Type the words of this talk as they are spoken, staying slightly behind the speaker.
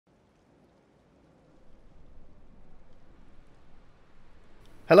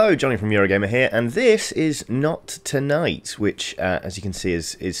Hello, Johnny from Eurogamer here, and this is Not Tonight, which, as you can see,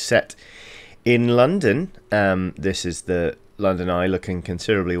 is set in London. This is the London Eye looking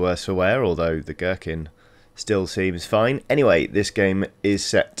considerably worse for wear, although the gherkin still seems fine. Anyway, this game is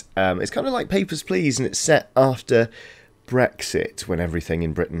set, it's kind of like Papers, Please, and it's set after Brexit, when everything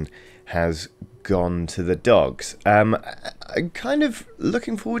in Britain has gone to the dogs. I'm kind of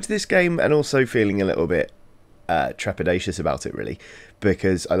looking forward to this game and also feeling a little bit trepidatious about it, really,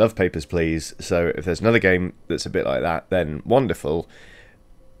 because I love Papers, Please, so if there's another game that's a bit like that, then wonderful.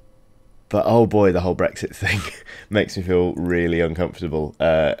 But oh boy, the whole Brexit thing makes me feel really uncomfortable.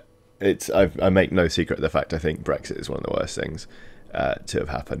 I make no secret of the fact I think Brexit is one of the worst things to have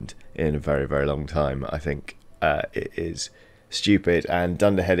happened in a very, very long time. I think it is stupid and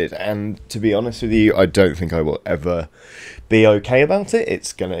dunderheaded, and to be honest with you, I don't think I will ever be okay about it.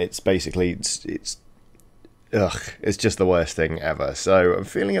 It's just the worst thing ever. So I'm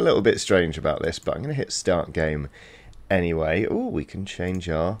feeling a little bit strange about this, but I'm going to hit start game anyway. Oh, we can change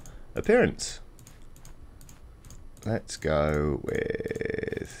our appearance. Let's go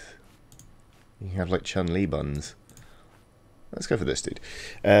with... You can have like Chun-Li buns. Let's go for this dude.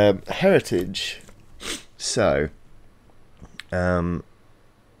 Heritage. So, read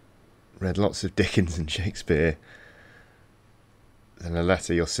lots of Dickens and Shakespeare. Then a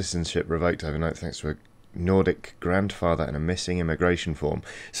letter, your citizenship revoked overnight thanks to a Nordic grandfather and a missing immigration form.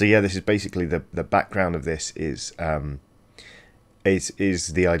 So yeah, this is basically the background of this is the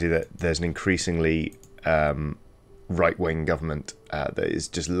idea that there's an increasingly right-wing government that is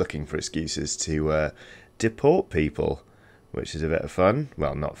just looking for excuses to deport people, which is a bit of fun.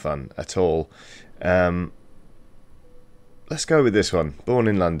 Well, not fun at all. Let's go with this one. Born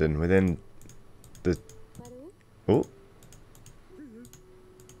in London, within the... Oh.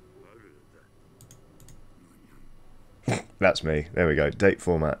 That's me. There we go. Date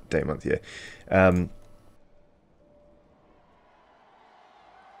format, date month, year.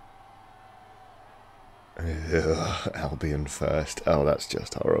 Albion first. Oh, that's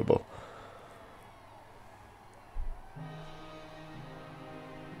just horrible.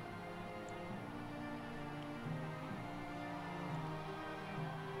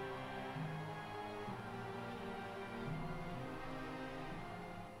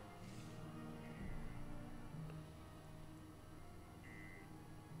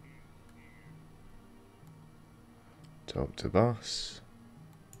 Talk to boss.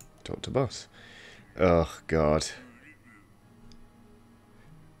 Talk to boss. Oh, God.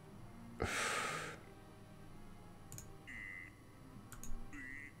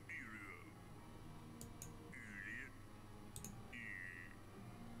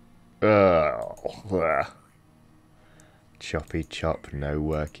 Oh. Choppy chop, no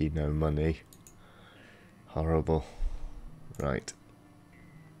worky, no money. Horrible. Right.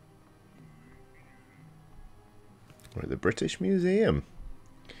 We're at the British Museum.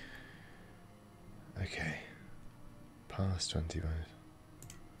 Okay. Past 20 minutes.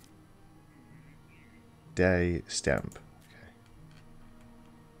 Day stamp.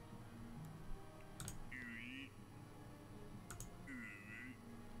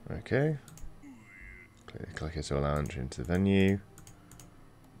 Okay. Okay. Click it to allow entry into the venue.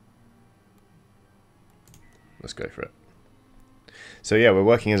 Let's go for it. So yeah, we're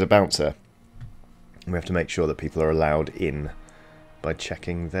working as a bouncer. We have to make sure that people are allowed in by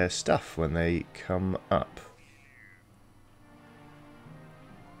checking their stuff when they come up.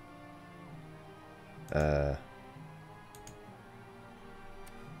 There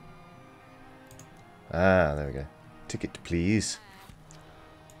we go. Ticket, please.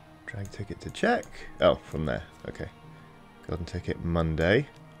 Drag ticket to check. Oh, from there. Okay. Golden ticket Monday.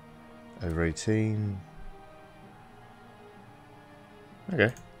 Over 18.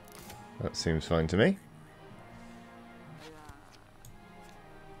 Okay. That seems fine to me.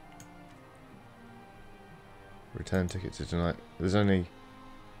 Return ticket to tonight. There's only...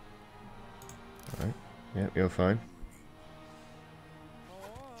 Alright. Yep, you're fine.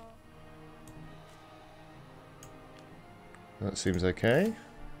 That seems okay.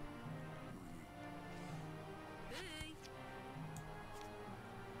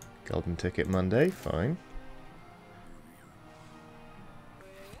 Golden ticket Monday, fine.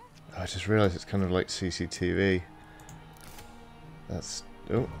 I just realised it's kind of like CCTV. That's...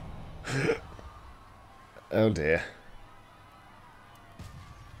 Oh. Oh dear.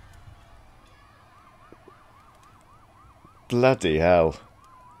 Bloody hell.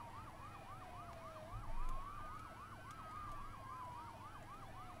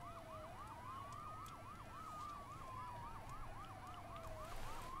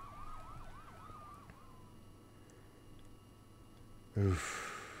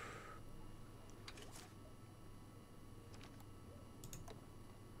 Oof.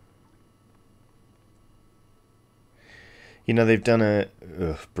 You know, they've done a...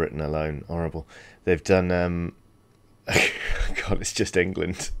 Ugh, Britain alone, horrible. They've done... God, it's just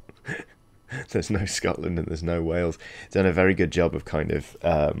England. There's no Scotland and there's no Wales. Done a very good job of kind of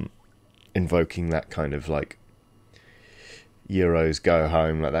invoking that kind of like Euros go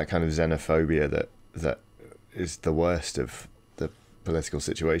home, like that kind of xenophobia that is the worst of the political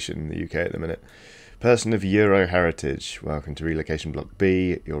situation in the UK at the minute. Person of Euro heritage, welcome to relocation block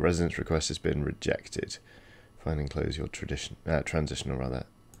B. Your residence request has been rejected. Find and close your transitional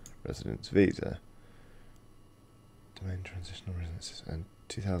residence visa. Domain transitional residences and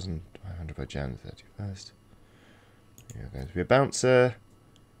 2,500 by Jan 31st. You're going to be a bouncer.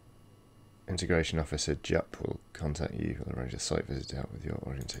 Integration officer Jupp will contact you for the arrange a site visit to help with your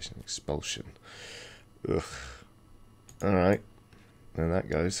orientation and expulsion. Ugh. Alright. Then that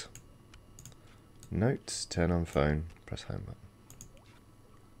goes. Notes, turn on phone, press home button.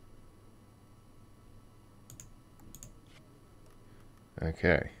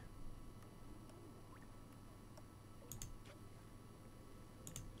 Okay.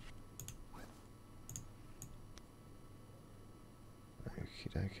 Okie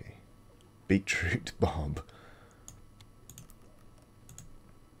dokie. Beetroot Bob.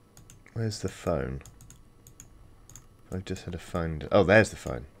 Where's the phone? I've just had a phone. Oh, there's the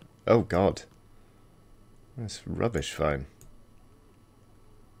phone. Oh, God. That's rubbish phone.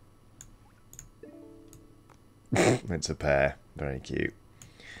 It's a pair. Very cute.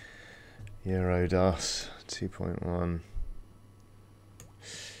 Eurodos 2.1.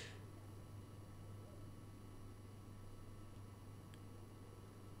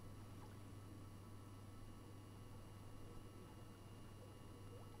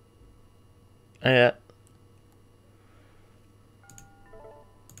 Oh, yeah.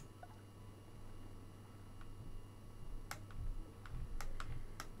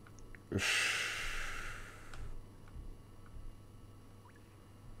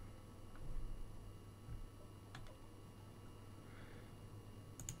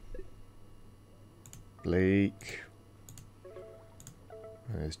 Bleak.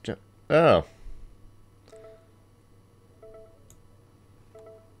 There's oh.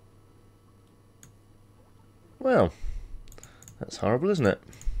 Well, that's horrible, isn't it?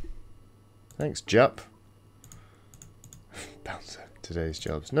 Thanks, Jupp. Bouncer. Today's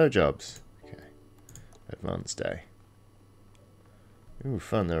jobs. No jobs. Okay. Advanced day. Ooh,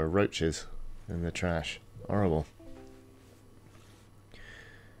 fun. There are roaches in the trash. Horrible.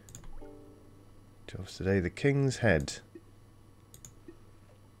 Jobs today. The King's Head.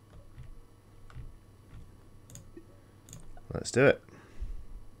 Let's do it.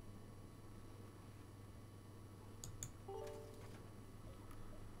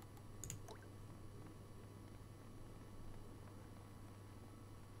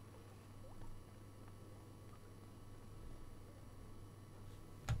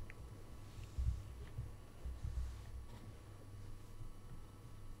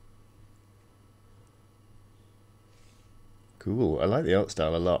 Cool. I like the art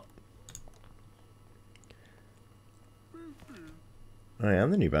style a lot. I am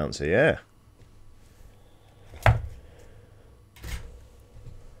the new bouncer, yeah.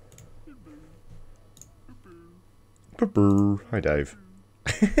 Hi, Dave.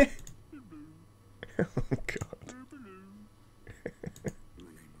 Oh, God.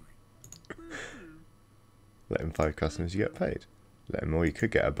 Let him 5 customers, you get paid. Let him more, you could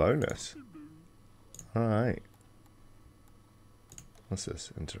get a bonus. Alright. What's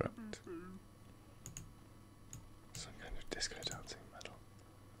this? Interact. Some kind of disco dancing medal.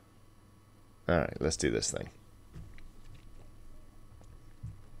 Alright, let's do this thing.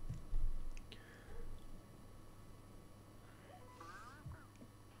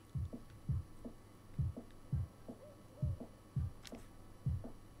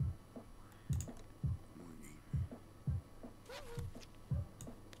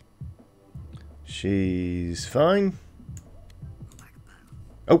 She's fine.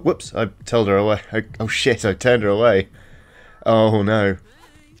 Oh, whoops, I told her away. Oh shit, I turned her away. Oh no.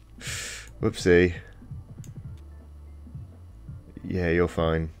 Whoopsie. Yeah, you're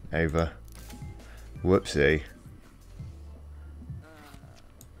fine, Ava. Whoopsie.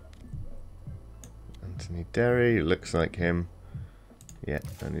 Anthony Derry, looks like him. Yeah,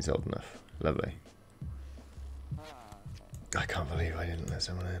 and he's old enough. Lovely. I can't believe I didn't let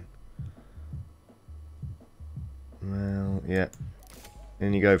someone in. Well, yeah.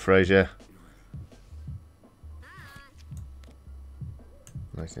 In you go, Fraser.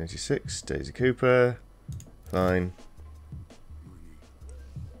 1986, Daisy Cooper. Fine.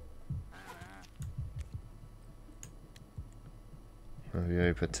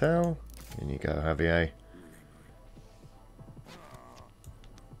 Javier Patel. In you go, Javier.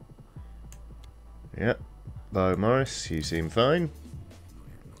 Yep. Bo Morris, you seem fine.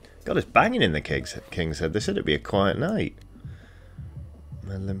 God, it's banging in the King's Head. They said it'd be a quiet night.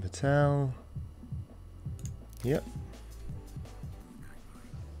 Madeline Patel. Yep.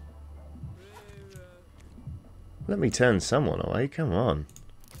 Let me turn someone away, come on.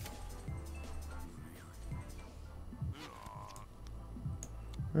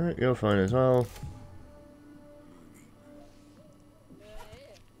 Alright, you're fine as well.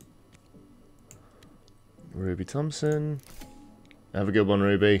 Ruby Thompson. Have a good one,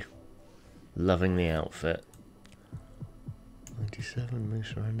 Ruby. Loving the outfit. 97,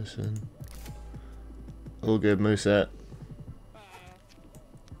 Musa Anderson. All good, Musa.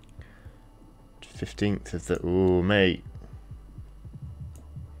 15th of the... Ooh, mate.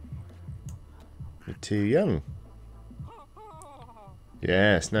 You're too young.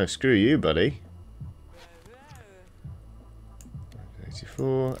 Yes, no, screw you, buddy.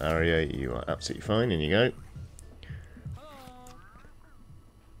 84, Aria, you are absolutely fine, in you go.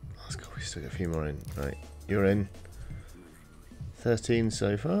 Let's go, we still got a few more in. Right, you're in. 13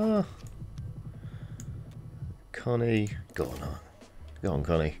 so far. Connie, go on,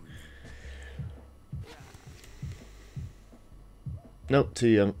 Connie. Nope, too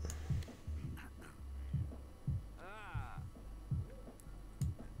young.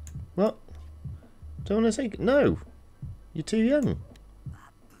 What? Don't want to take... No! You're too young.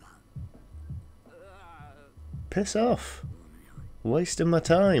 Piss off. Wasting my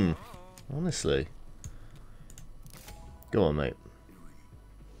time. Honestly. Go on, mate.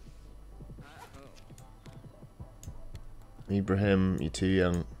 Ibrahim, you're too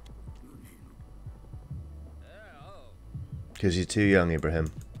young. Because you're too young,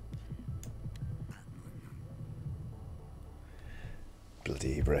 Ibrahim.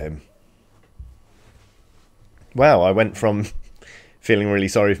 Bloody Ibrahim. Wow, I went from feeling really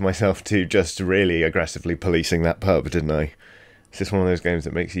sorry for myself to just really aggressively policing that pub, didn't I? It's just one of those games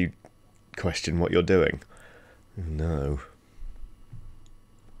that makes you question what you're doing. No.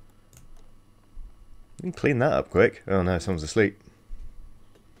 You can clean that up quick. Oh no, someone's asleep.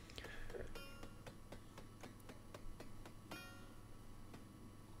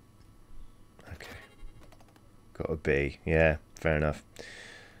 Okay. Got a B. Yeah, fair enough.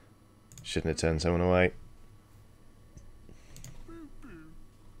 Shouldn't have turned someone away.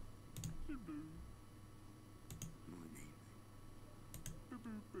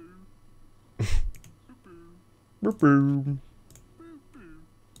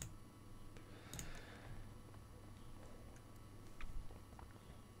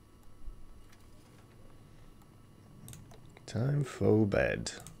 Time for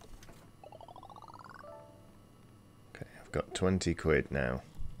bed. Okay, I've got 20 quid now.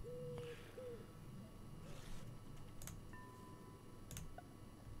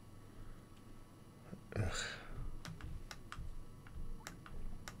 Ugh.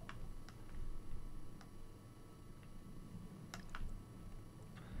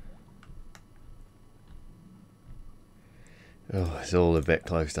 Oh, it's all a bit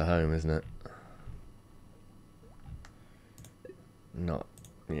close to home, isn't it? Not,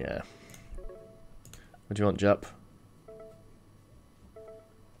 yeah. What do you want, Jup?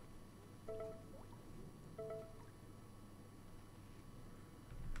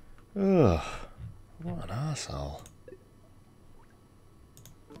 Ugh, what an arsehole.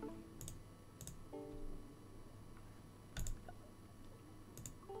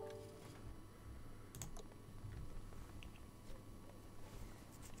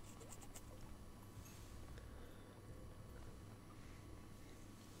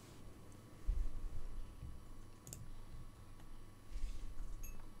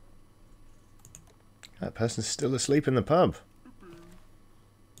 That person's still asleep in the pub.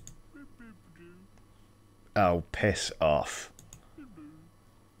 Oh, piss off.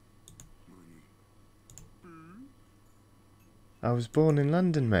 I was born in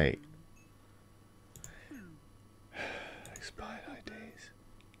London, mate. Expired IDs.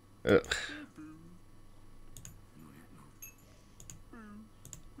 Ugh.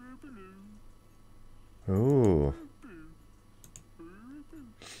 Ooh.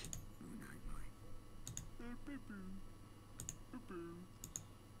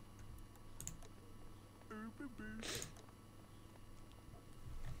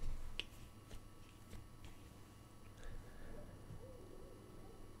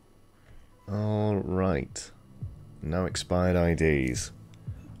 All right. No expired IDs.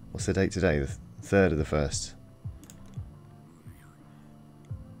 What's the date today? The 3rd of the 1st.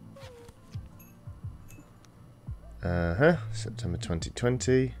 September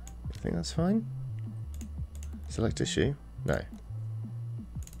 2020. I think that's fine. Select issue? No.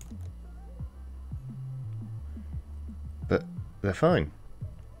 they're fine.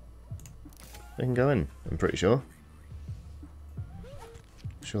 They can go in, I'm pretty sure.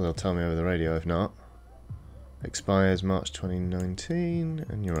 I'm sure they'll tell me over the radio if not. Expires March 2019,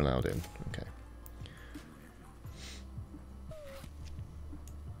 and you're allowed in. Okay.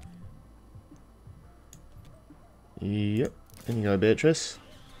 Yep. In you go, Beatrice.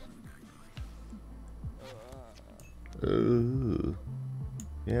 Ooh.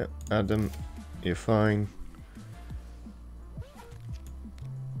 Yep, Adam, you're fine.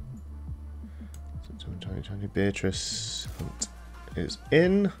 September 2020, Beatrice Hunt is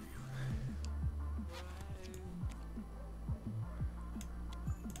in.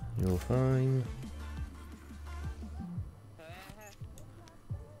 You're fine.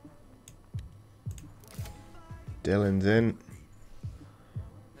 Dylan's in.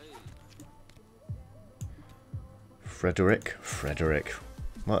 Frederick.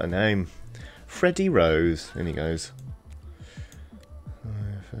 What a name. Freddie Rose. In he goes.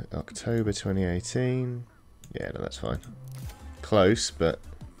 October 2018. Yeah, no, that's fine. Close, but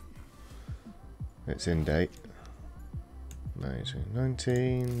it's in date. May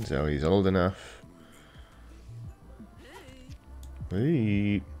 2019. Zoe's old enough.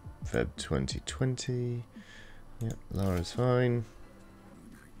 Feb 2020. Yep, Lara's fine.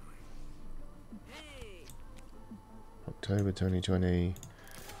 October 2020.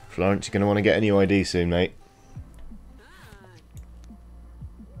 Florence, you're going to want to get a new ID soon, mate.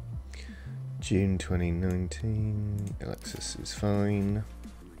 June 2019. Alexis is fine.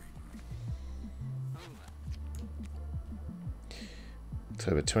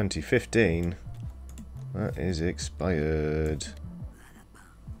 October 2015. That is expired.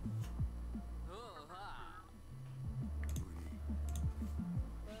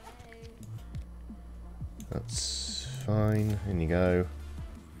 That's fine. In you go.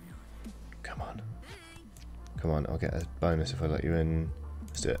 Come on. Come on, I'll get a bonus if I let you in.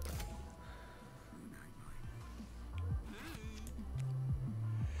 Let's do it.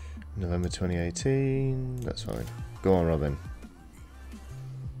 November 2018. That's fine. Go on, Robin.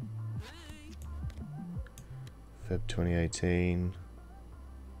 Feb 2018.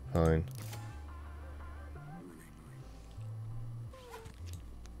 Fine.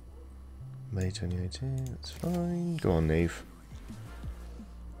 May 2018. That's fine. Go on, Neve.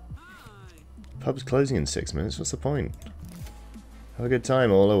 Pub's closing in 6 minutes. What's the point? Have a good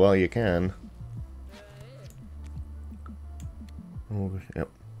time, Ola, while you can. Oh, yep.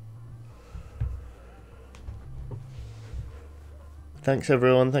 Thanks,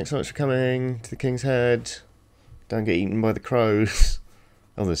 everyone. Thanks so much for coming to the King's Head. Don't get eaten by the crows.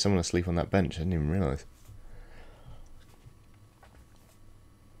 Oh, there's someone asleep on that bench. I didn't even realise.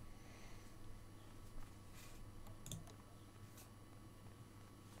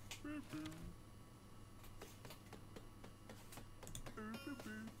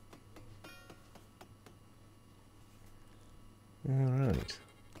 Alright.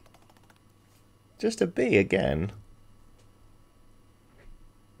 Just a bee again?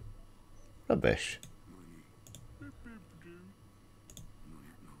 Rubbish.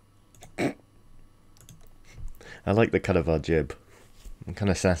 I like the cut of our jib. I'm kind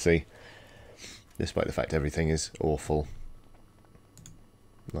of sassy, despite the fact everything is awful.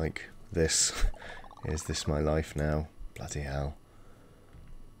 Like this. Is this my life now? Bloody hell.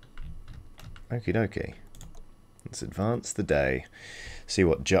 Okie dokie. Let's advance the day. See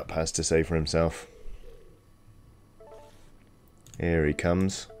what Jupp has to say for himself. Here he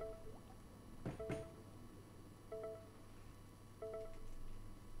comes.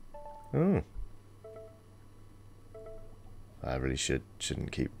 Oh. I really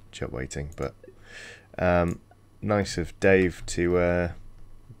shouldn't keep Jupp waiting, but nice of Dave to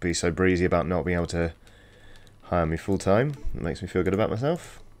be so breezy about not being able to hire me full time. It makes me feel good about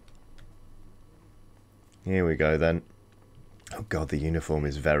myself. Here we go then. Oh god, the uniform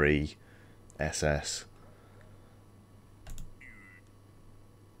is very SS.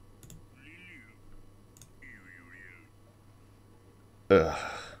 Ugh.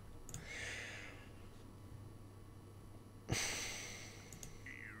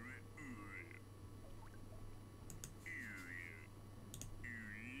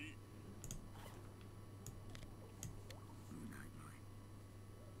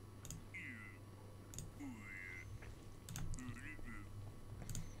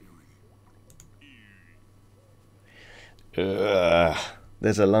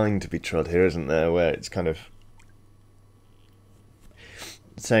 There's a line to be trod here, isn't there, where it's kind of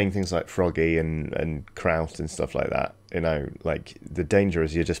saying things like froggy and kraut and stuff like that. You know, like the danger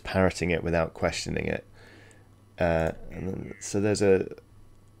is you're just parroting it without questioning it. So there's a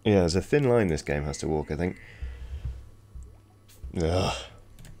thin line this game has to walk, I think. Ugh.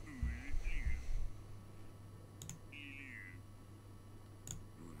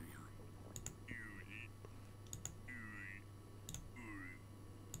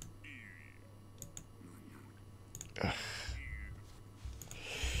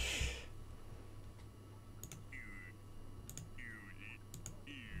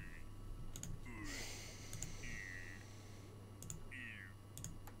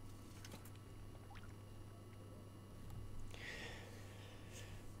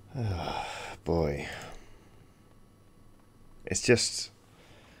 Oh, boy. It's just...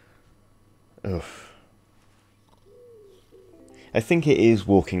 Ugh. I think it is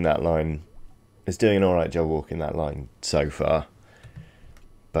walking that line. It's doing an alright job walking that line so far.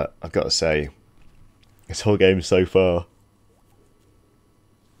 But I've got to say, this whole game so far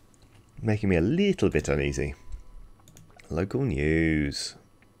making me a little bit uneasy. Local news.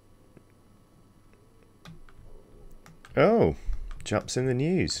 Oh, Jups in the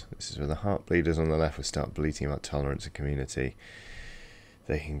news. This is where the heart bleeders on the left will start bleating about tolerance and community.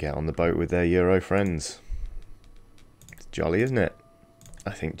 They can get on the boat with their Euro friends. It's jolly, isn't it?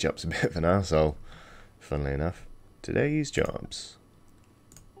 I think Jup's a bit of an arsehole, funnily enough. Today's jobs.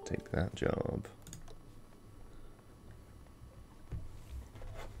 Take that job.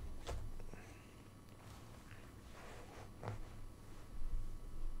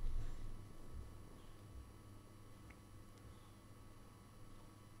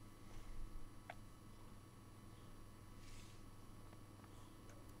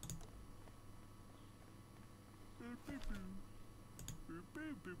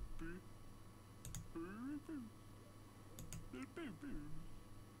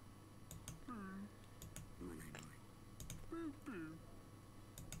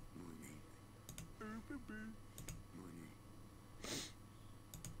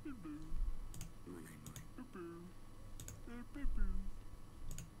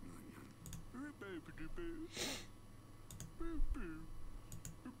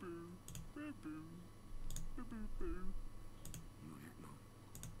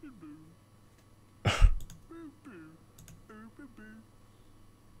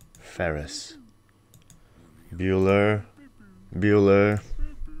 Ferris. Bueller.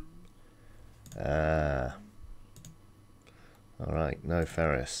 Alright, no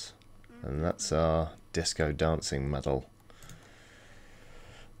Ferris. And that's our disco dancing medal.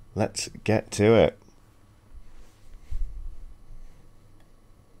 Let's get to it.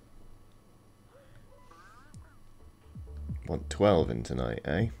 Want 12 in tonight,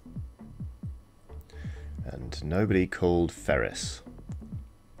 eh? And nobody called Ferris.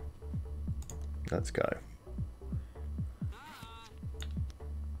 Let's go.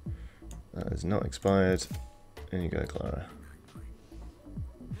 That is not expired. In you go, Clara.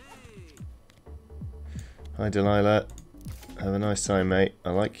 Hi, Delilah. Have a nice time, mate.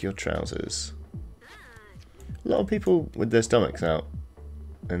 I like your trousers. A lot of people with their stomachs out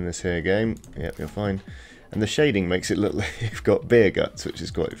in this here game. Yep, you're fine. And the shading makes it look like you've got beer guts, which is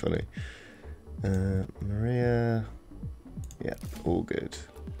quite funny. Maria. Yep, all good.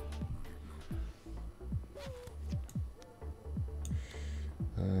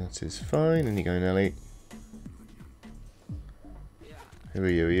 That is fine. And you go, Nelly. Who are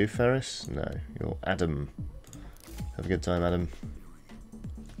you? Are you Ferris? No, you're Adam. Have a good time, Adam.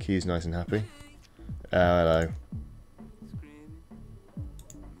 Q's nice and happy. Oh, hello.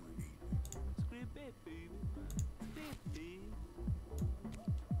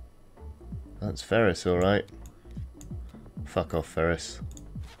 That's Ferris, alright. Fuck off, Ferris.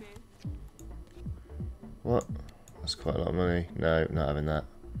 What? That's quite a lot of money. No, not having that.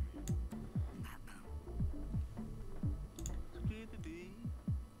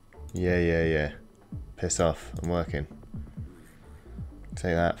 Yeah. Piss off. I'm working.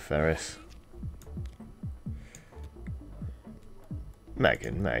 Take that, Ferris.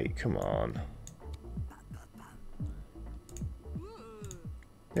 Megan, mate, come on.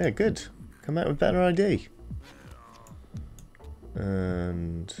 Yeah, good. Come out with better ID.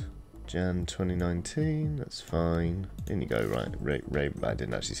 And Jan 2019, that's fine. In you go, right. Ray, I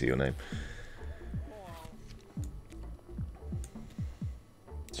didn't actually see your name.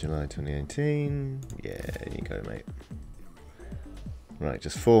 July 2018. Yeah, in you go, mate. Right,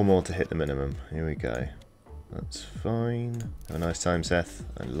 just 4 more to hit the minimum. Here we go. That's fine. Have a nice time, Seth.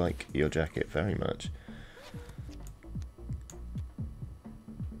 I like your jacket very much.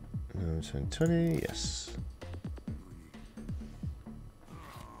 2020, yes.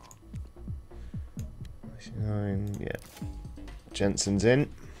 99, yeah. Jensen's in.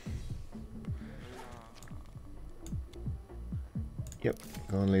 Yep,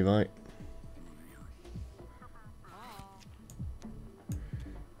 go on, Levi.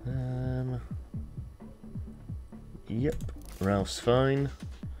 Yep, Ralph's fine.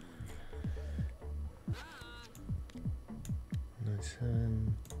 Nice.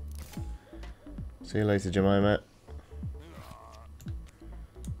 See you later, Jemima.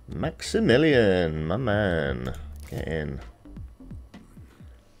 Maximilian, my man. Get in.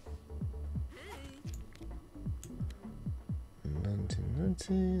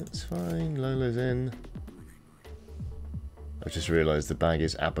 That's fine. Lola's in. I've just realised the bag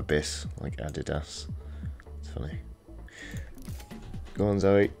is Ababis, like Adidas. It's funny. Go on,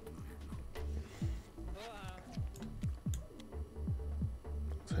 Zoe.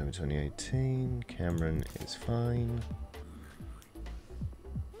 October 2018. Cameron is fine.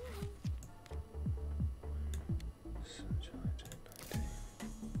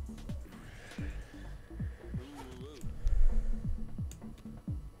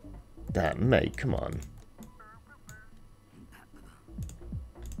 That, mate, come on.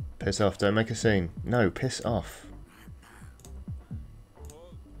 Piss off, don't make a scene. No, piss off.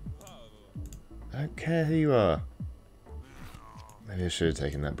 I don't care who you are. Maybe I should have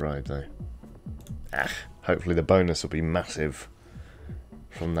taken that bribe, though. Ah, hopefully the bonus will be massive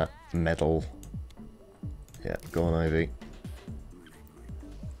from that medal. Yeah, go on, Ivy.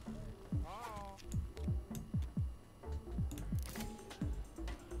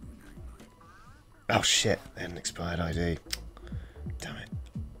 Oh shit, they had an expired ID. Damn it.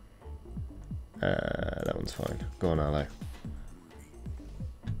 That one's fine. Go on, Arlo.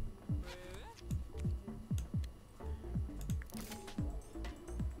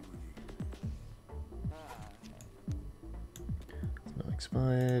 It's not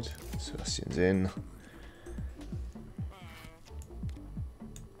expired. Sebastian's in.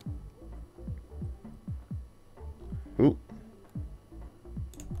 Ooh.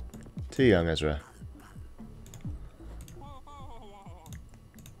 Too young, Ezra.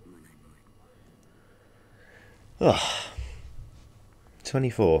 Oh,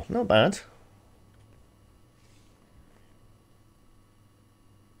 24, not bad.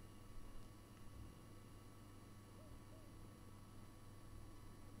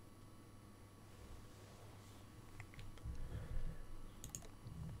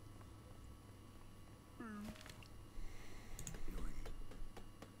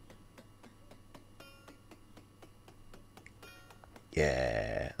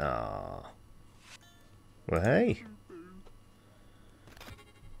 Yeah, ah. Well, hey.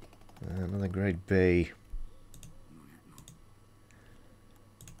 Another grade B.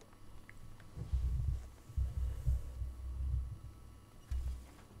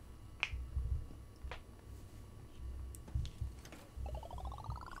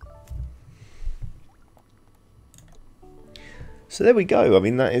 So there we go. I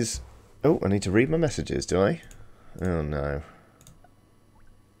mean, that is... Oh, I need to read my messages, do I? Oh, no.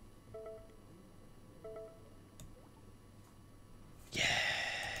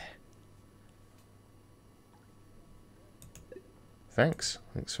 Thanks.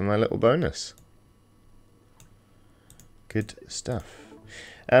 Thanks for my little bonus. Good stuff.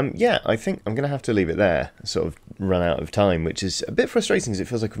 Yeah, I think I'm going to have to leave it there. Sort of run out of time, which is a bit frustrating because it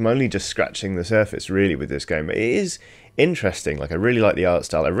feels like I'm only just scratching the surface, really, with this game. But it is interesting. Like, I really like the art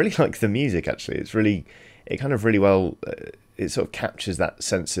style. I really like the music, actually. It's really... It kind of really well... it sort of captures that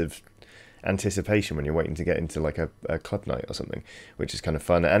sense of anticipation when you're waiting to get into, like, a club night or something, which is kind of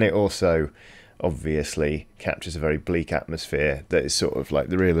fun. And it also... obviously captures a very bleak atmosphere that is sort of like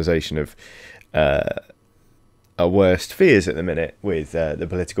the realisation of our worst fears at the minute, with the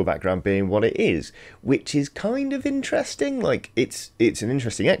political background being what it is, which is kind of interesting. Like, it's an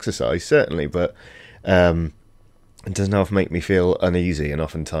interesting exercise, certainly, but it doesn't often make me feel uneasy, and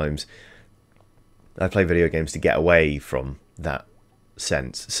oftentimes I play video games to get away from that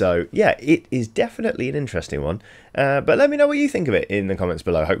sense. So yeah, it is definitely an interesting one, but let me know what you think of it in the comments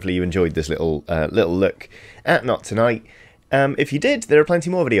below. Hopefully you enjoyed this little look at Not Tonight. If you did, there are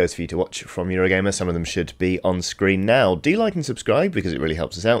plenty more videos for you to watch from Eurogamer. Some of them should be on screen now. Do like and subscribe because it really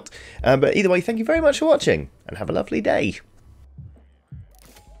helps us out, but either way, thank you very much for watching and have a lovely day.